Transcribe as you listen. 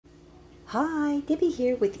Hi, Debbie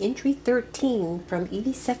here with entry 13 from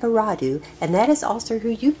Eva Seferiadou, and that is also her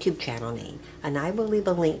YouTube channel name. And I will leave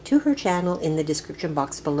a link to her channel in the description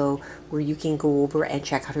box below where you can go over and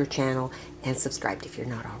check out her channel and subscribe if you're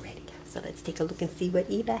not already. So let's take a look and see what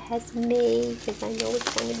Eva has made, because I know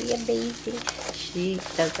it's going to be amazing. She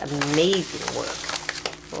does amazing work.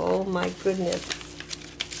 Oh my goodness.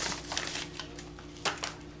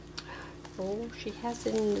 Oh, she has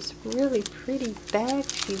it in this really pretty bag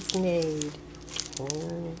she's made.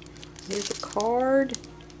 Oh, here's a card.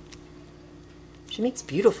 She makes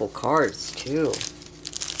beautiful cards, too.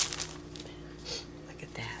 Look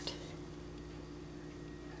at that.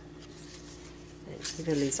 And she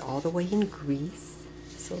released all the way in Greece.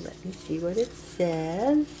 So let me see what it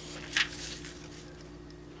says.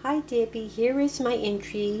 Hi, Debbie. Here is my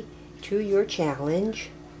entry to your challenge.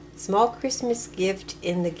 Small Christmas gift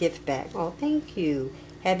in the gift bag. Oh, thank you.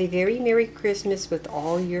 Have a very Merry Christmas with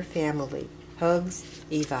all your family. Hugs,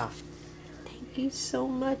 Eva. Thank you so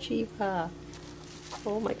much, Eva.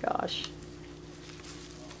 Oh my gosh.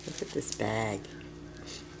 Look at this bag.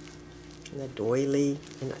 And a doily.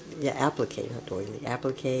 And yeah, applique, not doily.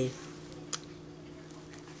 Applique.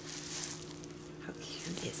 How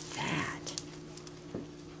cute is that?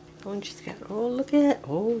 Oh, and she's got, oh, look at,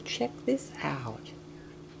 oh, check this out.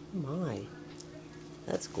 My,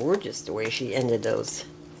 that's gorgeous the way she ended those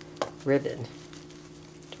ribbon.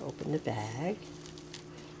 To open the bag.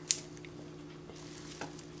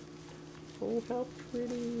 Oh, how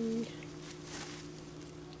pretty.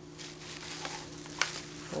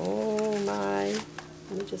 Oh my.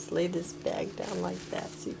 Let me just lay this bag down like that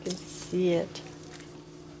so you can see it.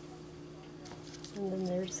 And then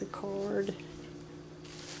there's the card.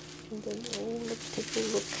 And then, oh, let's take a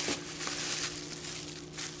look.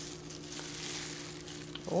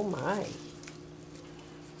 Oh my.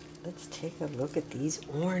 Let's take a look at these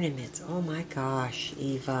ornaments. Oh my gosh,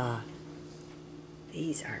 Eva.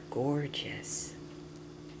 These are gorgeous.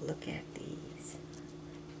 Look at these.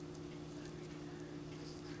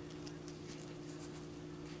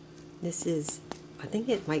 This is, I think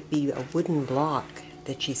it might be a wooden block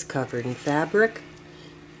that she's covered in fabric.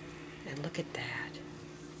 And look at that.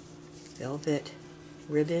 Velvet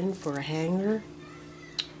ribbon for a hanger.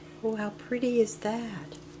 Oh, how pretty is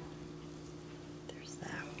that? There's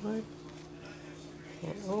that one.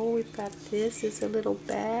 And oh, we've got this as a little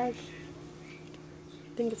bag.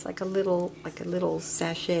 I think it's like a little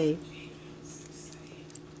sachet.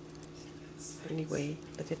 Anyway,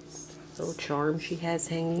 look at the little charm she has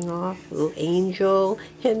hanging off. A little angel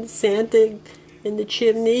and Santa in the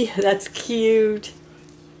chimney. That's cute.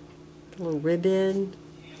 A little ribbon.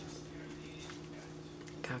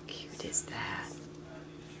 How cute is that?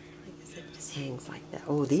 It just hangs like that.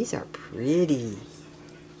 Oh, these are pretty.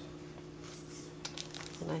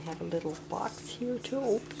 And I have a little box here to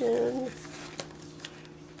open. So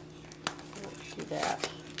let's do that.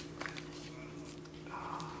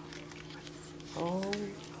 Oh,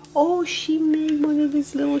 oh, she made one of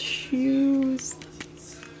these little shoes.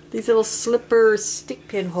 These little slipper stick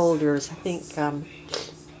pin holders. I think I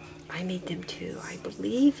made them too, I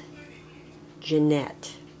believe.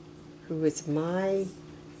 Jeannett, who is my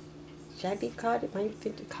shabby cottage, my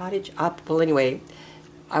cottage up. Well, anyway,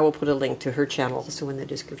 I will put a link to her channel also in the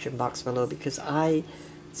description box below, because I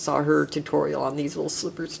saw her tutorial on these little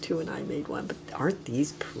slippers too, and I made one. But aren't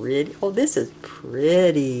these pretty? Oh, this is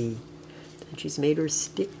pretty. And she's made her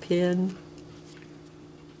stick pin.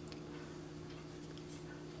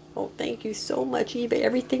 Oh, thank you so much, Eva.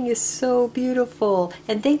 Everything is so beautiful.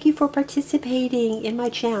 And thank you for participating in my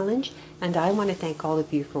challenge. And I want to thank all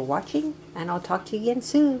of you for watching. And I'll talk to you again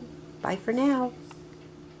soon. Bye for now.